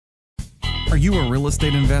Are you a real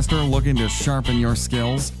estate investor looking to sharpen your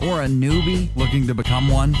skills or a newbie looking to become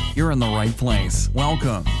one? You're in the right place.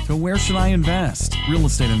 Welcome to Where Should I Invest? Real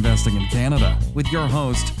Estate Investing in Canada with your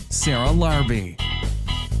host, Sarah Larbi.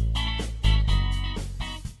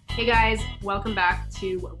 Hey guys, welcome back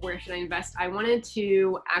to Where Should I Invest? I wanted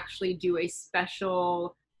to actually do a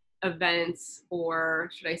special event,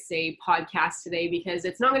 or should I say podcast today, because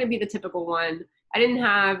it's not going to be the typical one. I didn't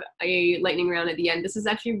have a lightning round at the end. This is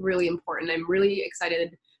actually really important. I'm really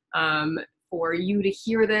excited for you to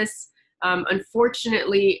hear this.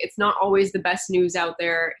 Unfortunately, it's not always the best news out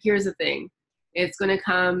there. Here's the thing. It's going to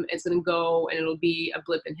come, it's going to go, and it'll be a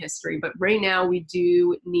blip in history. But right now, we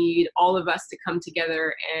do need all of us to come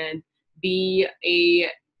together and be a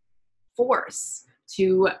force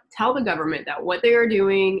to tell the government that what they are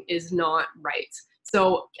doing is not right.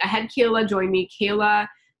 So I had Kayla join me. Kayla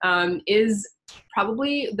is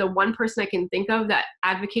probably the one person I can think of that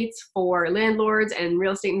advocates for landlords and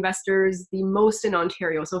real estate investors the most in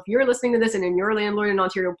Ontario. So if you're listening to this and you're a landlord in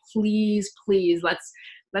Ontario, please, let's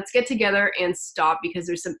get together and stop, because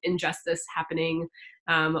there's some injustice happening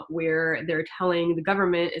where the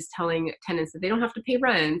government is telling tenants that they don't have to pay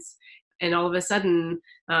rents. And all of a sudden,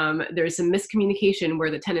 there's some miscommunication where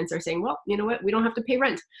the tenants are saying, well, you know what, we don't have to pay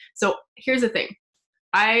rent. So here's the thing.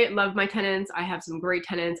 I love my tenants. I have some great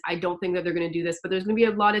tenants. I don't think that they're going to do this, but there's going to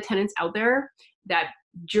be a lot of tenants out there that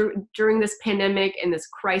during this pandemic and this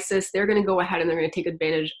crisis, they're going to go ahead and they're going to take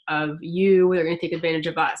advantage of you. They're going to take advantage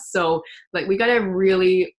of us. So we got to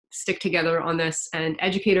really stick together on this and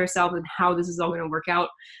educate ourselves on how this is all going to work out.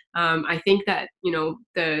 I think that,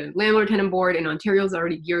 the landlord tenant board in Ontario is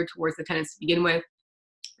already geared towards the tenants to begin with.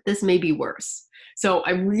 This may be worse. So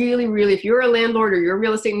I really, if you're a landlord or you're a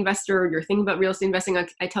real estate investor or you're thinking about real estate investing,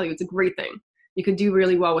 I tell you, it's a great thing. You could do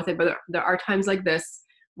really well with it, but there are times like this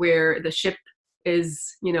where the ship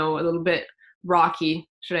is, a little bit rocky,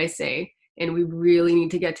 should I say, and we really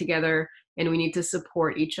need to get together and we need to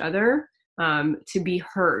support each other to be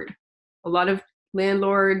heard. A lot of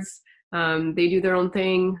landlords, they do their own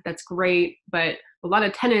thing. That's great. But a lot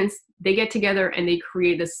of tenants, they get together and they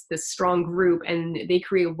create this strong group, and they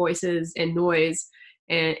create voices and noise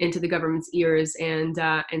into the government's ears. And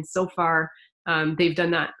so far, they've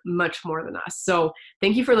done that much more than us. So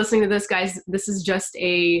thank you for listening to this, guys. This is just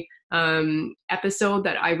a episode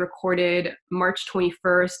that I recorded March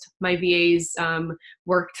 21st. My VAs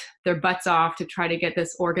worked their butts off to try to get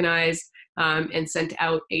this organized and sent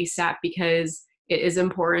out ASAP, because it is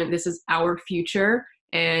important. This is our future,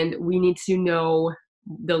 and we need to know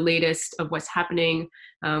the latest of what's happening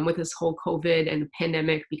with this whole COVID and the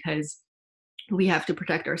pandemic, because we have to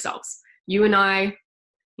protect ourselves. You and I,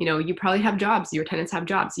 you probably have jobs. Your tenants have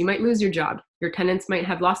jobs. You might lose your job. Your tenants might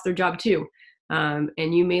have lost their job too. And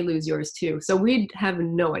you may lose yours too. So we have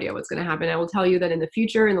no idea what's going to happen. I will tell you that in the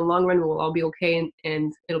future, in the long run, we'll all be okay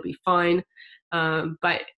and it'll be fine.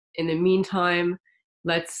 But in the meantime,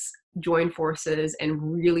 let's join forces and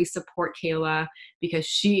really support Kayla, because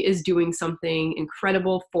she is doing something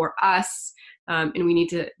incredible for us. And we need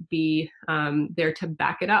to be there to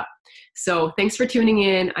back it up. So thanks for tuning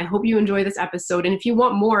in. I hope you enjoy this episode. And if you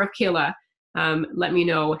want more of Kayla, let me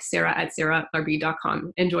know,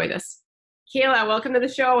 sarah@sarahlarbi.com. Enjoy this. Kayla, welcome to the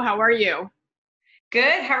show. How are you?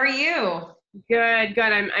 Good. How are you? Good.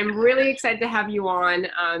 I'm really excited to have you on.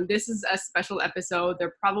 This is a special episode.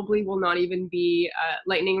 There probably will not even be a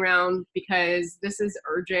lightning round, because this is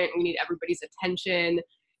urgent. We need everybody's attention,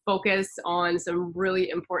 focus on some really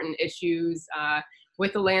important issues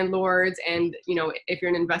with the landlords. And, if you're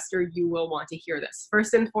an investor, you will want to hear this.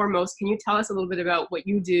 First and foremost, can you tell us a little bit about what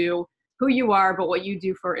you do, who you are, but what you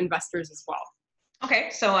do for investors as well?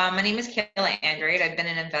 Okay, so my name is Kayla Andrade. I've been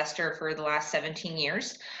an investor for the last 17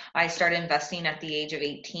 years. I started investing at the age of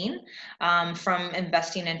 18. From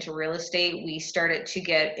investing into real estate, we started to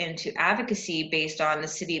get into advocacy based on the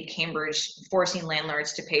city of Cambridge forcing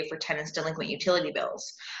landlords to pay for tenants' delinquent utility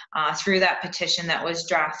bills. Through that petition that was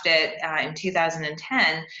drafted in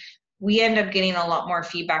 2010, we end up getting a lot more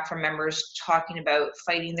feedback from members talking about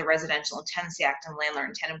fighting the Residential Tenancy Act and Landlord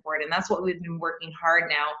and Tenant Board. And that's what we've been working hard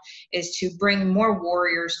now, is to bring more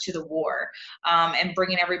warriors to the war, and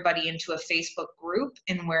bringing everybody into a Facebook group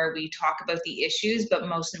in where we talk about the issues, but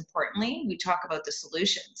most importantly, we talk about the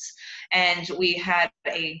solutions. And we had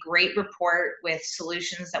a great report with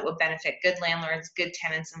solutions that would benefit good landlords, good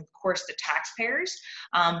tenants, and of course the taxpayers.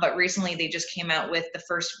 But recently they just came out with the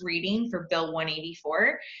first reading for Bill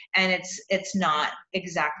 184, and it's not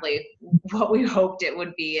exactly what we hoped it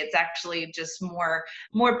would be. It's actually just more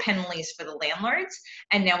penalties for the landlords.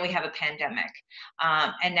 And now we have a pandemic.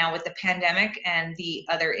 And now with the pandemic and the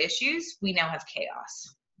other issues, we now have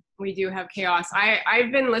chaos. We do have chaos.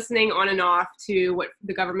 I've been listening on and off to what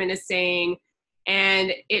the government is saying,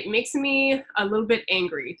 and it makes me a little bit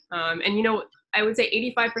angry. And, you know, I would say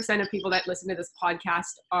 85% of people that listen to this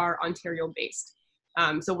podcast are Ontario based.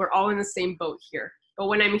 So we're all in the same boat here. But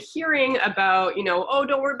when I'm hearing about, you know, oh,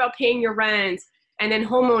 don't worry about paying your rent, and then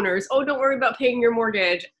homeowners, oh, don't worry about paying your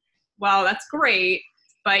mortgage. Well, that's great.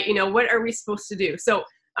 But, you know, what are we supposed to do? So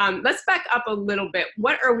let's back up a little bit.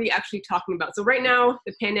 What are we actually talking about? So right now,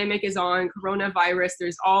 the pandemic is on, coronavirus,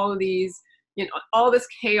 there's all of these, you know, all this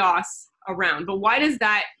chaos around. But why does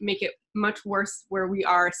that make it much worse where we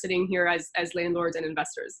are sitting here as landlords and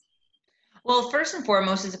investors? Well, first and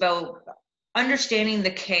foremost, it's about understanding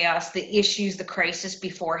the chaos, the issues, the crisis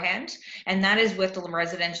beforehand. And that is with the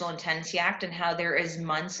Residential Tenancy Act and how there is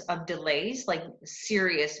months of delays, like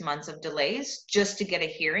serious months of delays just to get a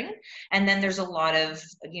hearing. And then there's a lot of,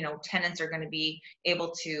 you know, tenants are going to be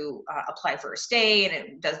able to apply for a stay, and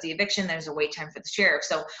it does the eviction. There's a wait time for the sheriff.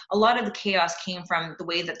 So a lot of the chaos came from the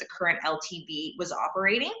way that the current LTB was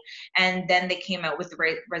operating. And then they came out with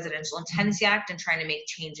the Residential Tenancy Act and trying to make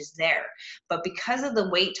changes there. But because of the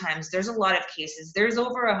wait times, there's a lot of cases. There's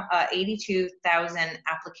over 82,000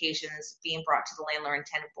 applications being brought to the Landlord and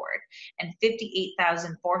Tenant Board, and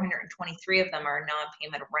 58,423 of them are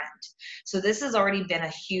non-payment of rent. So this has already been a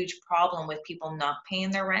huge problem with people not paying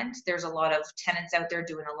their rent. There's a lot of tenants out there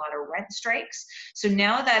doing a lot of rent strikes. So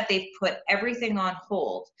now that they've put everything on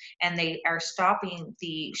hold and they are stopping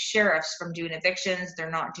the sheriffs from doing evictions, they're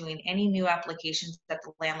not doing any new applications at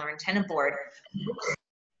the Landlord and Tenant Board,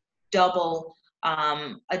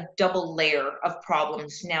 a double layer of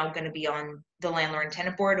problems now going to be on the Landlord and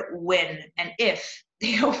Tenant Board when and if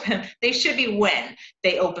they open. They should be when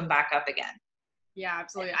they open back up again. Yeah,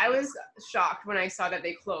 absolutely. I was shocked when I saw that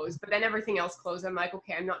they closed, but then everything else closed. I'm like,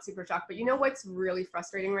 okay, I'm not super shocked. But you know what's really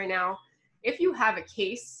frustrating right now? If you have a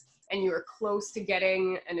case and you are close to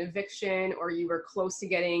getting an eviction, or you were close to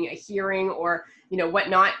getting a hearing, or, you know,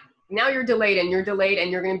 whatnot, now you're delayed, and you're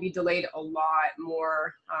going to be delayed a lot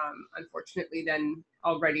more, unfortunately, than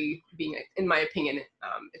already being, in my opinion.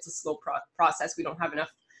 It's a slow process. We don't have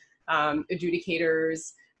enough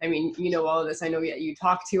adjudicators. I mean, you know all of this. I know you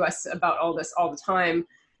talk to us about all this all the time.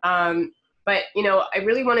 But, you know, I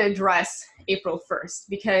really want to address April 1st,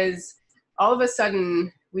 because all of a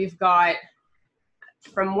sudden we've got,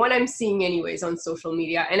 from what I'm seeing anyways on social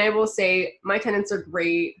media, and I will say my tenants are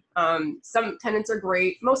great. Some tenants are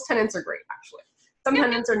great. Most tenants are great, actually. Some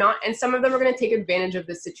tenants are not, and some of them are going to take advantage of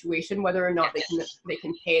this situation, whether or not they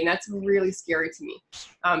can pay, and that's really scary to me.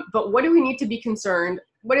 But what do we need to be concerned?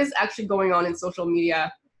 What is actually going on in social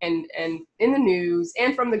media and in the news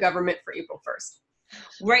and from the government for April 1st?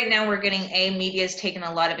 Right now, we're getting media is taking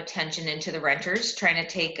a lot of attention into the renters, trying to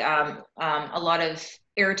take a lot of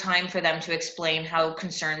airtime for them to explain how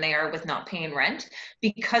concerned they are with not paying rent,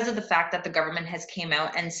 because of the fact that the government has came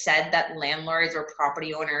out and said that landlords or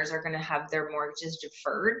property owners are going to have their mortgages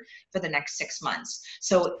deferred for the next 6 months.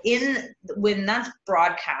 So when that's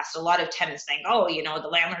broadcast, a lot of tenants think, oh, you know, the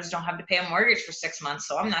landlords don't have to pay a mortgage for 6 months,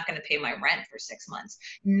 so I'm not going to pay my rent for 6 months.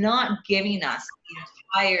 Not giving us the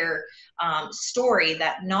entire story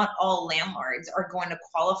that not all landlords are going to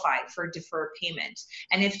qualify for deferred payment.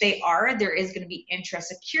 And if they are, there is going to be interest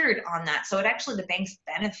secured on that. So it actually, the banks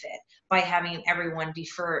benefit by having everyone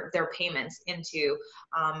defer their payments into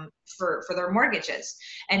for their mortgages.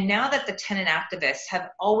 And now that the tenant activists have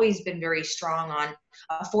always been very strong on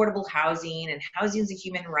affordable housing, and housing is a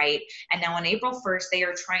human right, and now on April 1st they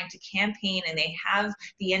are trying to campaign, and they have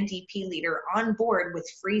the NDP leader on board with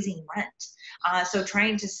freezing rent, so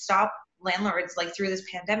trying to stop landlords like through this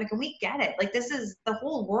pandemic. And we get it, like this is the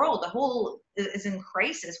whole world, the whole is in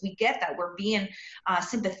crisis. We get that. We're being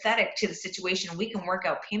sympathetic to the situation. We can work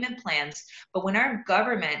out payment plans, but when our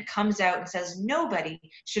government comes out and says nobody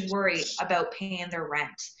should worry about paying their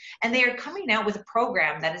rent, and they are coming out with a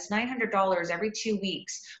program that is $900 every 2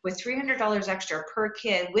 weeks with $300 extra per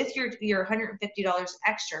kid with your $150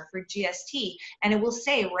 extra for GST, and it will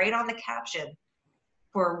say right on the caption,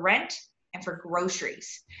 for rent and for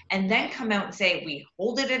groceries, and then come out and say, we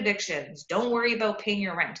hold it evictions, don't worry about paying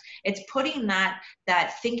your rent. It's putting that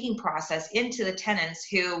thinking process into the tenants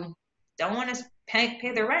who don't want to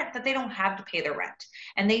pay their rent, that they don't have to pay their rent.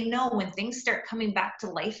 And they know when things start coming back to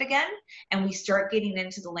life again, and we start getting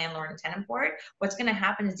into the Landlord and Tenant Board, what's going to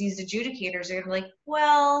happen is these adjudicators are going to be like,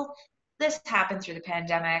 well, this happened through the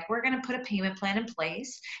pandemic. We're going to put a payment plan in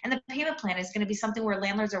place. And the payment plan is going to be something where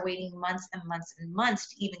landlords are waiting months and months and months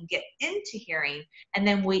to even get into hearing, and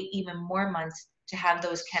then wait even more months to have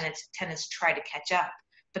those tenants try to catch up.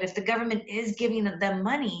 But if the government is giving them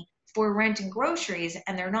money for rent and groceries,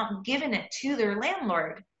 and they're not giving it to their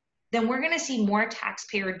landlord, then we're going to see more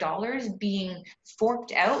taxpayer dollars being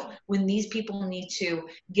forked out when these people need to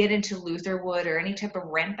get into Lutherwood or any type of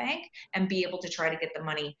rent bank and be able to try to get the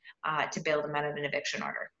money to bail them out of an eviction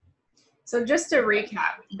order. So just to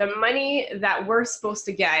recap, the money that we're supposed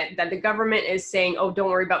to get, that the government is saying, oh, don't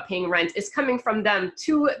worry about paying rent, is coming from them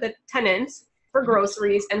to the tenants for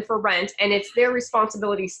groceries and for rent, and it's their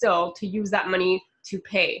responsibility still to use that money to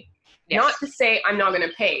pay. Yes. Not to say I'm not going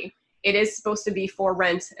to pay. It is supposed to be for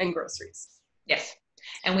rent and groceries. Yes.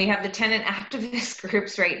 And we have the tenant activist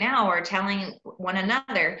groups right now are telling one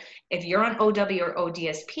another, if you're on OW or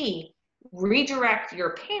ODSP, redirect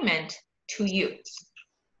your payment to you.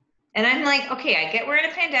 And I'm like, okay, I get we're in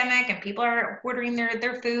a pandemic and people are ordering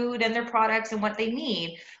their food and their products and what they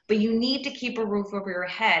need, but you need to keep a roof over your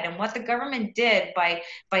head. And what the government did by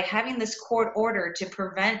having this court order to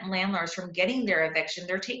prevent landlords from getting their eviction,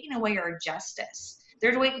 they're taking away our justice.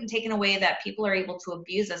 They're taking away that people are able to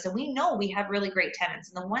abuse us. And we know we have really great tenants,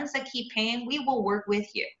 and the ones that keep paying, we will work with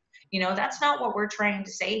you. You know, that's not what we're trying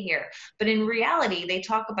to say here. But in reality, they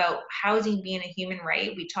talk about housing being a human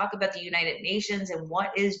right. We talk about the United Nations and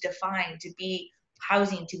what is defined to be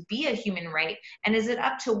housing to be a human right. And is it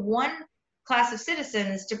up to one class of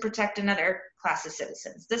citizens to protect another class of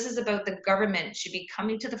citizens? This is about the government should be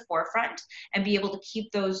coming to the forefront and be able to keep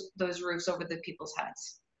those roofs over the people's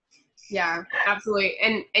heads. Yeah, absolutely.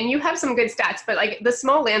 And you have some good stats, but like the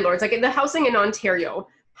small landlords, like the housing in Ontario,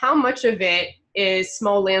 how much of it is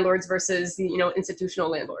small landlords versus, you know, institutional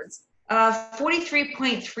landlords?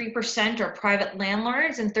 43.3% are private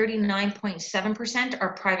landlords and 39.7%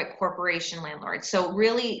 are private corporation landlords. So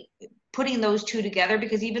really putting those two together,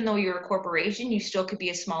 because even though you're a corporation, you still could be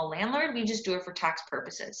a small landlord. We just do it for tax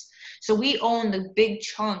purposes. So we own the big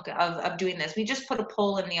chunk of doing this. We just put a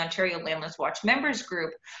poll in the Ontario Landlords Watch members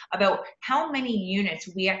group about how many units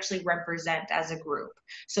we actually represent as a group,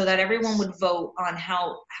 so that everyone would vote on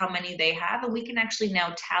how many they have, and we can actually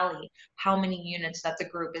now tally how many units that the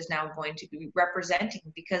group is now going to be representing,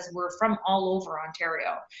 because we're from all over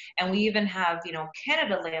Ontario. And we even have, you know,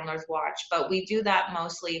 Canada Landlords Watch, but we do that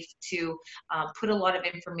mostly to put a lot of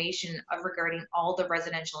information regarding all the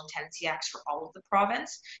residential and tenancy acts for all of the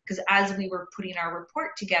province. Because as we were putting our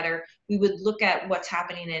report together, we would look at what's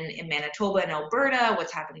happening in Manitoba and Alberta,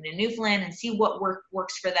 what's happening in Newfoundland, and see what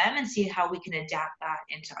works for them and see how we can adapt that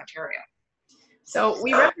into Ontario. So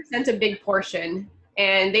we represent a big portion,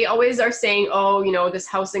 and they always are saying, oh, you know, this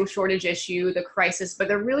housing shortage issue, the crisis, but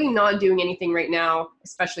they're really not doing anything right now,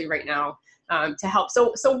 especially right now, to help.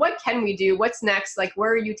 So what can we do? What's next? Like,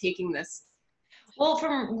 where are you taking this? Well,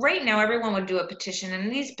 from right now, everyone would do a petition,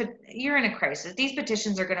 and you're in a crisis. These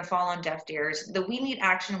petitions are going to fall on deaf ears. We need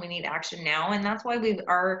action now, and that's why we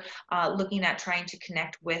are looking at trying to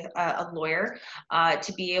connect with a lawyer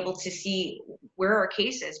to be able to see where our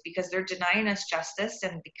case is, because they're denying us justice,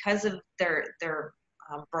 and because of their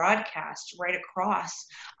broadcast right across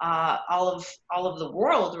all of the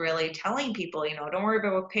world, really telling people, you know, don't worry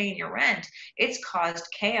about paying your rent. It's caused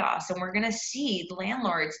chaos, and we're going to see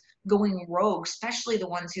landlords going rogue, especially the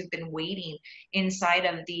ones who've been waiting inside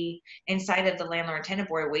of the landlord tenant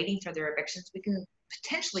board waiting for their evictions. We can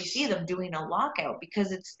potentially see them doing a lockout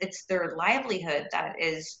because it's their livelihood that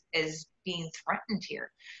is being threatened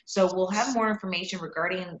here. So we'll have more information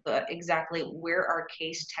regarding exactly where our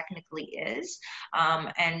case technically is,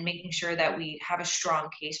 and making sure that we have a strong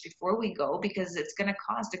case before we go, because it's going to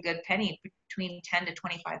cost a good penny, between $10,000 to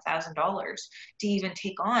 $25,000 to even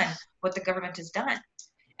take on what the government has done.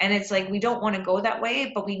 And it's like, we don't want to go that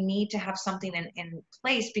way, but we need to have something in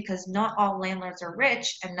place, because not all landlords are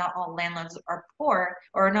rich and not all landlords are poor,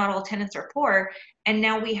 or not all tenants are poor. And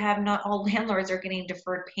now we have not all landlords are getting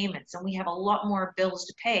deferred payments, and we have a lot more bills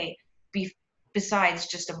to pay besides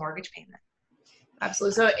just a mortgage payment.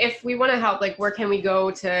 Absolutely. So if we want to help, like, where can we go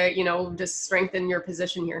to, you know, just strengthen your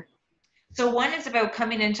position here? So one is about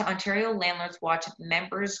coming into Ontario Landlords Watch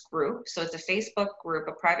members group. So it's a Facebook group,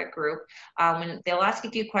 a private group. When they'll ask a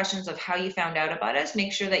few questions of how you found out about us,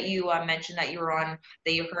 make sure that you mention that you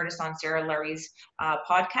heard us on Sarah Larbi's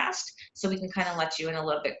podcast, so we can kind of let you in a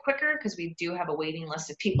little bit quicker, because we do have a waiting list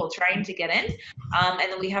of people trying to get in. And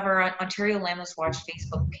then we have our Ontario Landlords Watch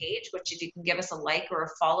Facebook page, which if you can give us a like or a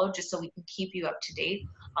follow, just so we can keep you up to date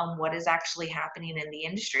on what is actually happening in the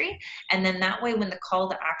industry. And then that way, when the call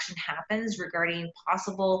to action happens, happens regarding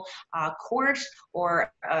possible court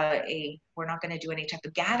or we're not going to do any type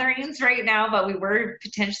of gatherings right now, but we were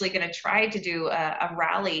potentially going to try to do a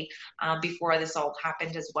rally before this all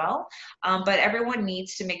happened as well. But everyone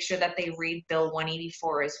needs to make sure that they read Bill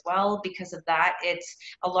 184 as well. Because of that,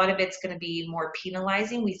 a lot of it's going to be more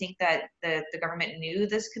penalizing. We think that the government knew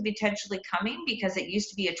this could be potentially coming, because it used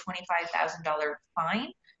to be a $25,000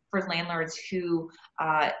 fine for landlords who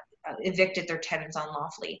evicted their tenants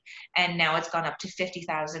unlawfully, and now it's gone up to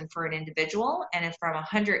 $50,000 for an individual, and if from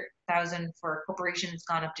 $100,000 for a corporation, it's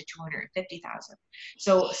gone up to $250,000.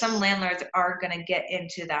 So some landlords are going to get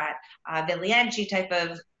into that Vilianchi type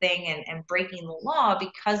of thing and breaking the law,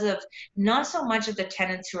 because of not so much of the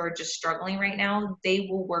tenants who are just struggling right now. They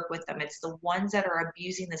will work with them. It's the ones that are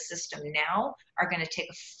abusing the system now are going to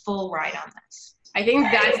take a full ride on this. I think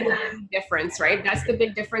that's the big difference, right? That's the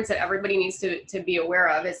big difference that everybody needs to be aware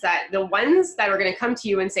of, is that the ones that are going to come to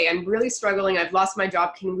you and say, I'm really struggling, I've lost my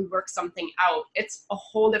job, can we work something out? It's a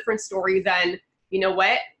whole different story than, you know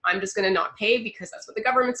what, I'm just going to not pay because that's what the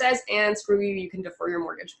government says, and screw you, you can defer your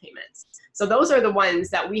mortgage payments. So those are the ones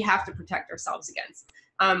that we have to protect ourselves against.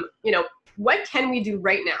 You know, what can we do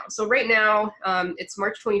right now? So right now, it's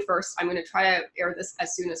March 21st. I'm going to try to air this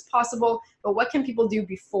as soon as possible, but what can people do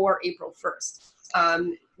before April 1st?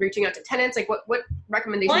 Reaching out to tenants, like what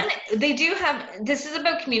recommendations? One, they do have, this is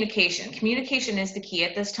about communication. Communication is the key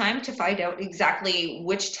at this time to find out exactly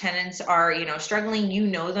which tenants are, you know, struggling. You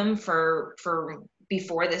know them for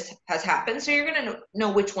before this has happened, so you're going to know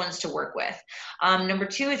which ones to work with. Number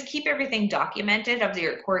two is keep everything documented of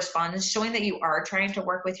your correspondence, showing that you are trying to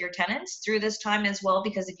work with your tenants through this time as well,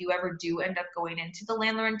 because if you ever do end up going into the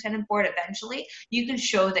landlord and tenant board eventually, you can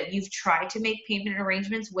show that you've tried to make payment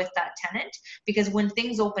arrangements with that tenant, because when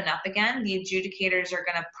things open up again, the adjudicators are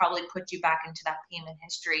going to probably put you back into that payment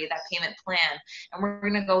history, that payment plan, and we're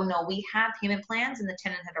going to go, no, we have payment plans, and the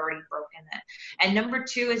tenant had already broken it. And number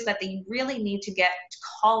two is that they really need to get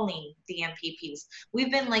calling the MPPs.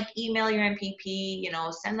 We've been like, email your MPP, you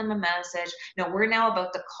know, send them a message. No, we're now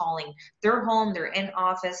about the calling. They're home, they're in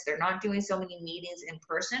office, they're not doing so many meetings in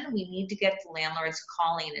person. We need to get the landlords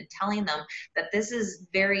calling and telling them that this is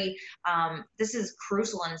very, this is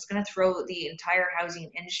crucial, and it's going to throw the entire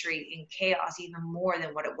housing industry in chaos even more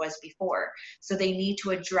than what it was before. So they need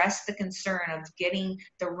to address the concern of getting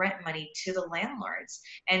the rent money to the landlords,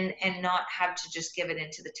 and not have to just give it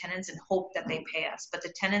into the tenants and hope that they pay us. But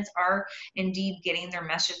the tenants are indeed getting their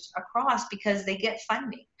message across because they get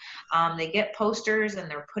funding. They get posters,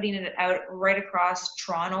 and they're putting it out right across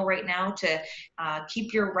Toronto right now to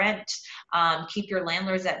keep your rent, keep your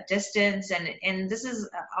landlords at distance. And this is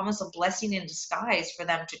almost a blessing in disguise for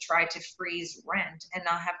them to try to freeze rent and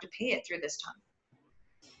not have to pay it through this time.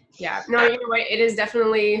 Yeah, no, you know what? It is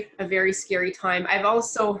definitely a very scary time. I've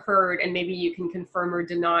also heard, and maybe you can confirm or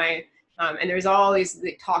deny, and there's all these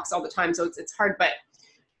talks all the time, so it's hard, but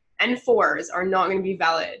N4s are not going to be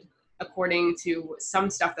valid according to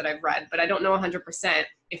some stuff that I've read, but I don't know 100%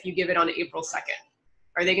 if you give it on April 2nd.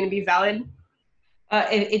 Are they going to be valid?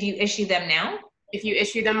 If you issue them now? If you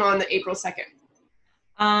issue them on the April 2nd.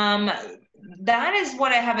 That is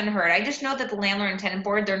what I haven't heard. I just know that the landlord and tenant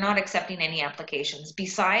board, they're not accepting any applications.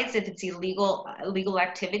 Besides, if it's illegal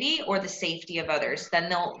activity or the safety of others, then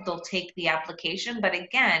they'll take the application. But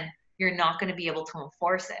again, you're not going to be able to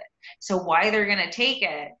enforce it. So why they're going to take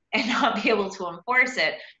it and not be able to enforce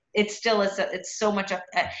it, it's still, it's so much up.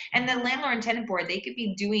 And the landlord and tenant board, they could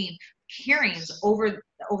be doing hearings over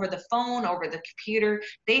the phone, over the computer.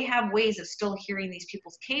 They have ways of still hearing these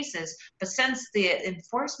people's cases, but since the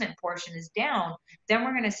enforcement portion is down, then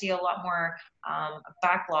we're going to see a lot more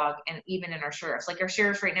backlog, and even in our sheriffs. Like our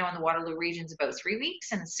sheriffs right now in the Waterloo region is about 3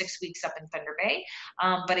 weeks, and 6 weeks up in Thunder Bay.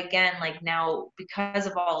 But again, like now, because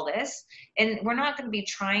of all this, and we're not going to be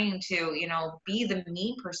trying to, you know, be the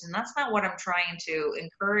mean person. That's not what I'm trying to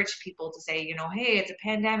encourage people to say, you know, hey, it's a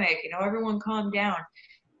pandemic, you know, everyone calm down.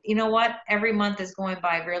 You know what? Every month is going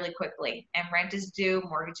by really quickly, and rent is due,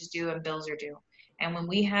 mortgage is due, and bills are due. And when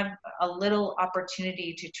we have a little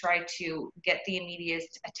opportunity to try to get the immediate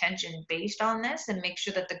attention based on this and make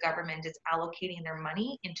sure that the government is allocating their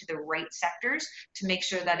money into the right sectors to make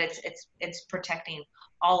sure that it's protecting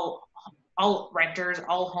all renters,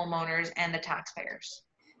 all homeowners, and the taxpayers.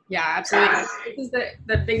 Yeah, absolutely. This is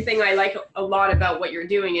the big thing I like a lot about what you're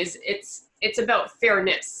doing is it's about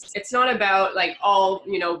fairness. It's not about like all,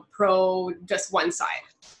 you know, pro just one side.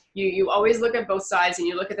 You always look at both sides, and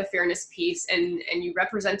you look at the fairness piece, and you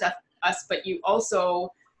represent us, but you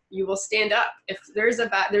will stand up. If there's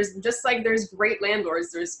just like there's great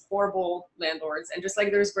landlords, there's horrible landlords, and just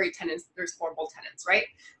like there's great tenants, there's horrible tenants, right?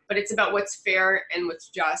 But it's about what's fair and what's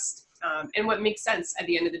just. and what makes sense at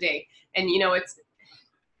the end of the day. And, you know,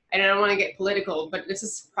 and I don't want to get political, but this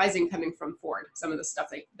is surprising coming from Ford, some of the stuff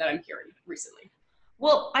that I'm hearing recently.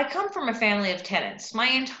 Well, I come from a family of tenants. My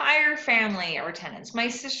entire family are tenants. My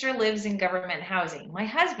sister lives in government housing. My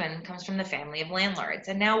husband comes from the family of landlords,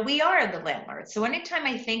 and now we are the landlords. So anytime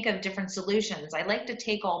I think of different solutions, I like to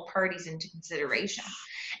take all parties into consideration.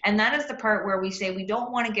 And that is the part where we say we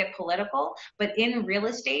don't want to get political, but in real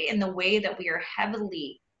estate, in the way that we are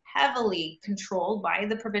heavily controlled by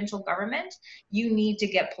the provincial government, you need to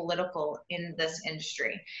get political in this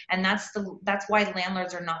industry. And that's why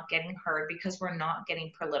landlords are not getting heard, because we're not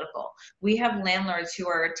getting political. We have landlords who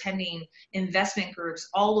are attending investment groups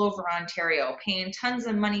all over Ontario, paying tons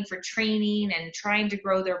of money for training and trying to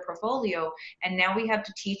grow their portfolio. And now we have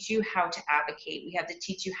to teach you how to advocate. We have to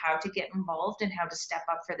teach you how to get involved and how to step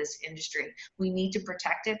up for this industry. We need to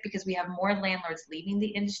protect it, because we have more landlords leaving the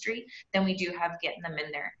industry than we do have getting them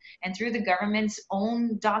in there. And through the government's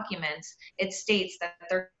own documents, it states that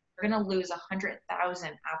they're going to lose 100,000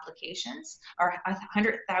 applications or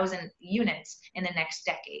 100,000 units in the next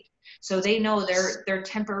decade. So they know their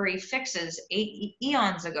temporary fixes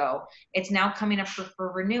eons ago. It's now coming up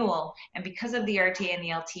for renewal. And because of the RTA and the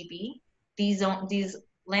LTB, these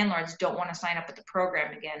landlords don't want to sign up with the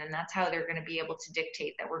program again. And that's how they're going to be able to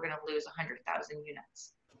dictate that we're going to lose 100,000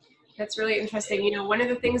 units. That's really interesting. You know, one of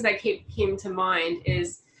the things that came to mind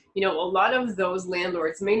is, you know, a lot of those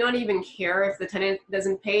landlords may not even care if the tenant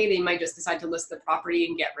doesn't pay. They might just decide to list the property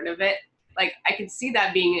and get rid of it. Like, I could see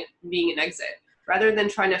that being an exit, rather than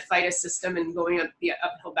trying to fight a system and going up the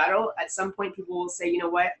uphill battle. At some point, people will say, you know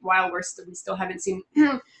what, while we still haven't seen,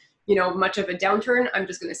 you know, much of a downturn, I'm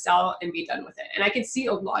just going to sell and be done with it. And I could see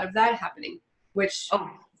a lot of that happening, which is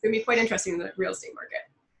going to be quite interesting in the real estate market.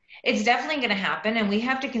 It's definitely going to happen, and we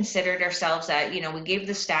have to consider it ourselves that, you know, we gave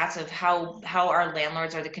the stats of how our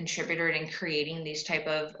landlords are the contributor in creating these type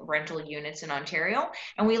of rental units in Ontario,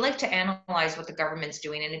 and we like to analyze what the government's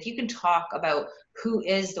doing. And if you can talk about who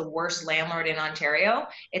is the worst landlord in Ontario,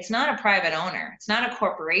 it's not a private owner, it's not a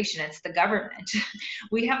corporation, it's the government.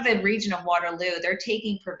 We have the region of Waterloo. They're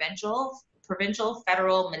taking provincial,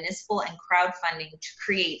 federal, municipal, and crowdfunding to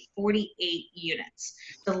create 48 units.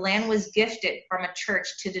 The land was gifted from a church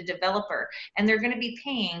to the developer, and they're going to be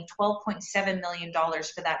paying $12.7 million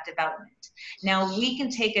for that development. Now, we can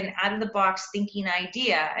take an out-of-the-box thinking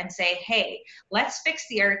idea and say, hey, let's fix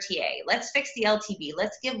the RTA, let's fix the LTB,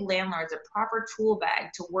 let's give landlords a proper tool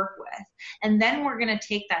bag to work with. And then we're going to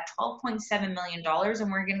take that $12.7 million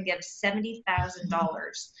and we're going to give $70,000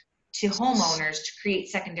 to homeowners to create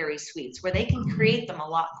secondary suites where they can create them a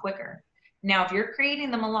lot quicker. Now, if you're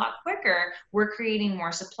creating them a lot quicker, we're creating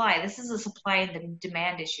more supply. This is a supply and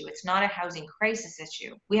demand issue. It's not a housing crisis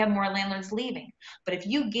issue. We have more landlords leaving. But if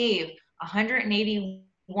you gave 181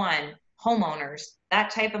 homeowners that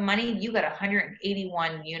type of money, you got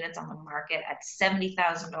 181 units on the market at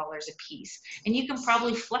 $70,000 a piece. And you can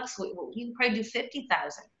probably you can probably do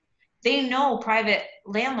 50,000. They know private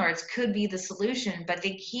landlords could be the solution, but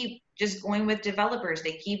they keep just going with developers.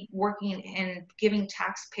 They keep working and giving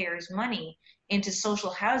taxpayers money into social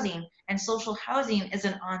housing, and social housing is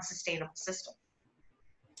an unsustainable system.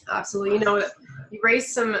 Absolutely. You know, you raised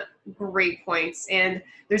some great points, and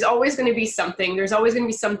there's always going to be something. There's always going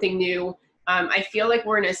to be something new. I feel like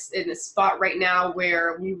we're in a spot right now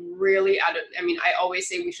where we really, I always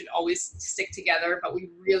say we should always stick together, but we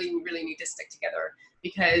really, really need to stick together,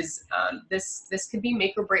 because this could be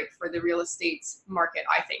make or break for the real estate market,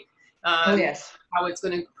 I think. Yes. How it's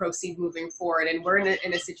going to proceed moving forward. And we're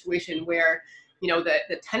in a situation where, you know,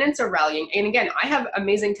 the tenants are rallying. And again, I have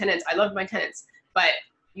amazing tenants. I love my tenants, but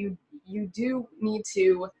you do need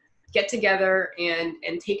to get together and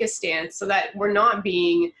take a stance, so that we're not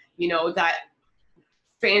being, you know, that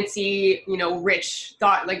fancy, you know, rich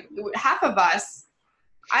thought. Like, half of us,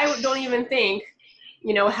 I don't even think,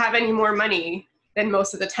 you know, have any more money than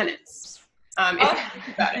most of the tenants. If you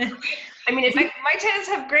think about it. I mean, my tenants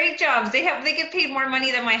have great jobs. They get paid more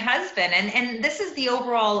money than my husband. And this is the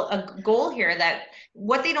overall goal here, that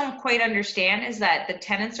what they don't quite understand is that the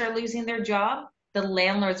tenants are losing their job. The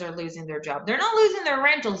landlords are losing their job. They're not losing their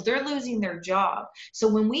rentals, they're losing their job. So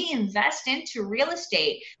when we invest into real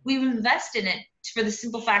estate, we've invested in it for the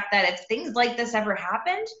simple fact that if things like this ever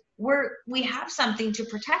happened, we have something to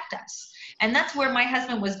protect us. And that's where my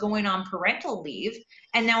husband was going on parental leave.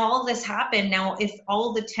 And now all this happened. Now, if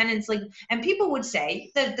all the tenants, and people would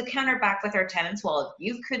say the counterback with our tenants, well, if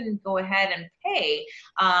you couldn't go ahead and pay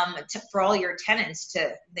for all your tenants,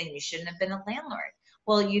 then you shouldn't have been a landlord.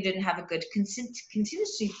 Well, you didn't have a good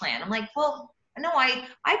contingency plan. I'm like, well, No, I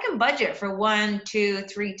can budget for 1, 2,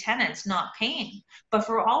 3 tenants not paying, but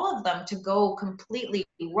for all of them to go completely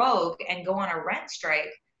rogue and go on a rent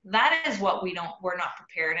strike, that is what we're not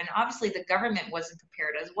prepared. And obviously the government wasn't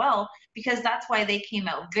prepared as well, because that's why they came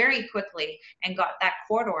out very quickly and got that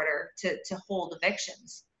court order to hold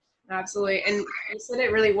evictions. Absolutely. And you said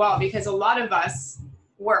it really well, because a lot of us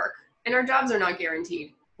work and our jobs are not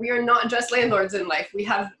guaranteed. We are not just landlords in life. We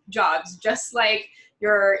have jobs, just like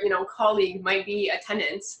your colleague might be a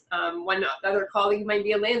tenant. One other colleague might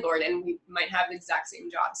be a landlord, and we might have the exact same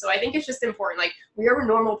job. So I think it's just important. Like, we are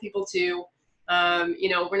normal people too.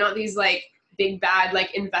 We're not these like big bad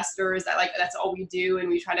like investors that like that's all we do, and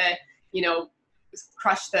we try to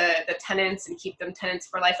crush the tenants and keep them tenants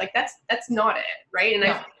for life. Like that's not it, right? And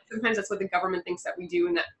I sometimes that's what the government thinks that we do,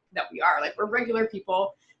 and that we are. Like, we're regular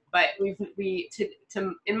people, but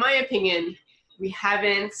in my opinion, we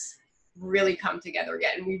haven't really come together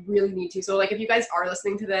yet, and we really need to. So like, if you guys are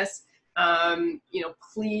listening to this,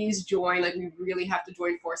 please join. Like, we really have to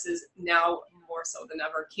join forces now more so than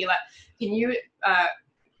ever. Kayla, can you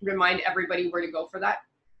remind everybody where to go for that?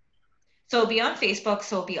 So it'll be on Facebook.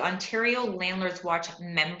 So it'll be Ontario Landlords Watch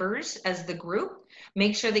members as the group.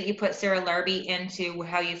 Make sure that you put Sarah Larbi into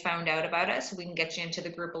how you found out about us, so we can get you into the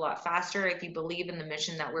group a lot faster if you believe in the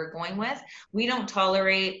mission that we're going with. We don't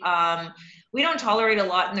tolerate a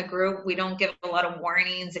lot in the group. We don't give a lot of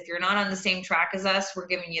warnings. If you're not on the same track as us, we're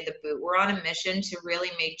giving you the boot. We're on a mission to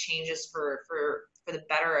really make changes for the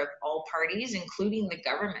better of all parties, including the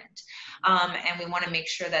government. And we want to make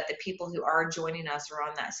sure that the people who are joining us are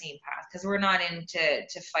on that same path, because we're not in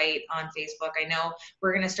to fight on Facebook. I know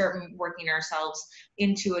we're going to start working ourselves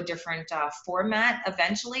into a different format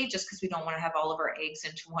eventually, just because we don't want to have all of our eggs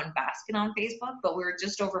into one basket on Facebook. But we're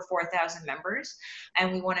just over 4,000 members,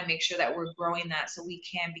 and we want to make sure that we're growing that so we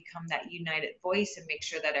can become that united voice and make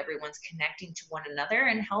sure that everyone's connecting to one another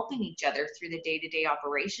and helping each other through the day-to-day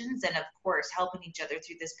operations, and of course helping each other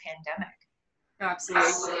through this pandemic.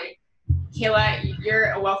 Absolutely. Kayla,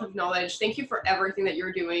 you're a wealth of knowledge. Thank you for everything that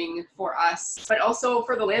you're doing for us, but also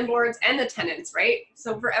for the landlords and the tenants, right?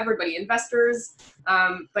 So for everybody, investors,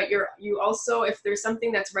 but you also, if there's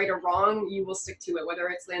something that's right or wrong, you will stick to it, whether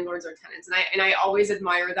it's landlords or tenants. And I always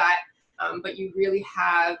admire that, but you really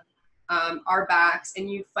have our backs, and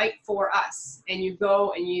you fight for us, and you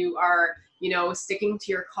go and you are, sticking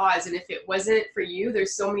to your cause. And if it wasn't for you,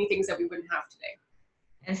 there's so many things that we wouldn't have today.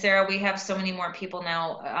 And Sarah, we have so many more people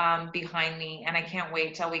now behind me, and I can't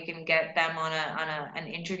wait till we can get them on an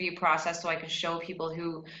interview process so I can show people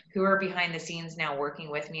who are behind the scenes now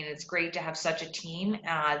working with me. And it's great to have such a team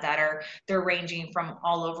they're ranging from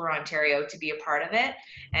all over Ontario to be a part of it.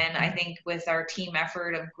 And I think with our team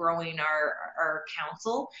effort of growing our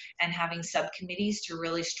council and having subcommittees to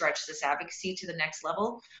really stretch this advocacy to the next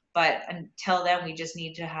level. But until then, we just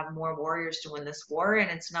need to have more warriors to win this war.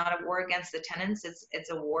 And it's not a war against the tenants. It's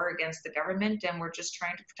a war against the government. And we're just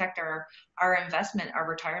trying to protect our investment, our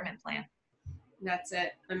retirement plan. That's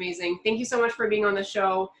it. Amazing. Thank you so much for being on the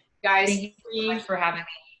show, guys. Thank you so much for having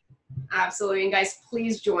me. Absolutely. And guys,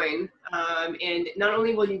 please join. And not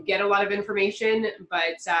only will you get a lot of information,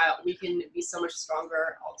 but we can be so much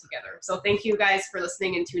stronger all together. So thank you guys for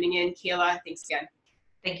listening and tuning in. Kayla, thanks again.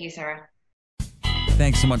 Thank you, Sarah.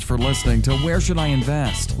 Thanks so much for listening to Where Should I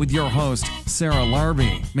Invest with your host, Sarah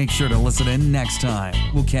Larbi. Make sure to listen in next time.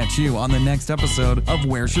 We'll catch you on the next episode of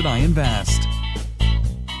Where Should I Invest.